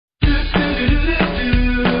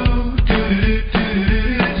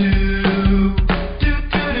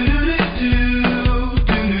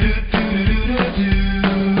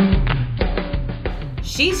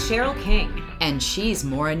she's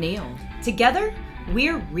Maura Neal. Together,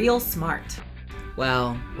 we're real smart.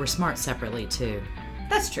 Well, we're smart separately, too.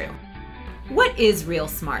 That's true. What is real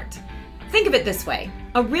smart? Think of it this way.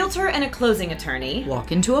 A realtor and a closing attorney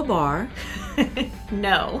walk into a bar.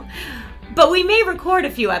 No. But we may record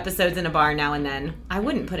a few episodes in a bar now and then. I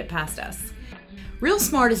wouldn't put it past us. Real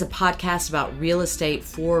Smart is a podcast about real estate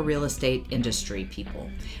for real estate industry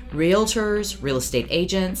people. Realtors, real estate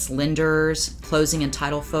agents, lenders, closing and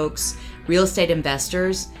title folks, real estate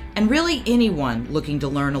investors, and really anyone looking to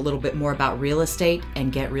learn a little bit more about real estate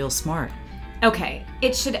and get real smart. Okay,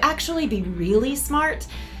 it should actually be really smart,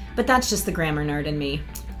 but that's just the grammar nerd in me.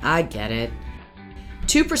 I get it.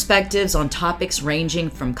 Two perspectives on topics ranging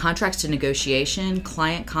from contracts to negotiation,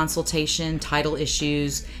 client consultation, title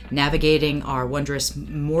issues, navigating our wondrous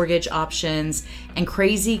mortgage options, and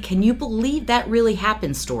crazy, can you believe that really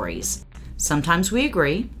happened stories. Sometimes we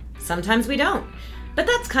agree. Sometimes we don't. But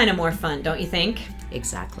that's kind of more fun, don't you think?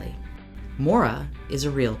 Exactly. Maura is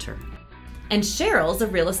a realtor. And Cheryl's a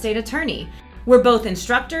real estate attorney. We're both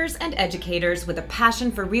instructors and educators with a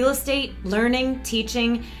passion for real estate, learning,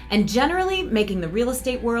 teaching, and generally making the real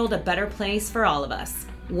estate world a better place for all of us.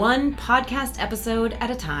 One podcast episode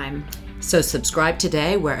at a time. So subscribe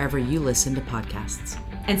today wherever you listen to podcasts.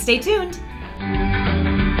 And stay tuned.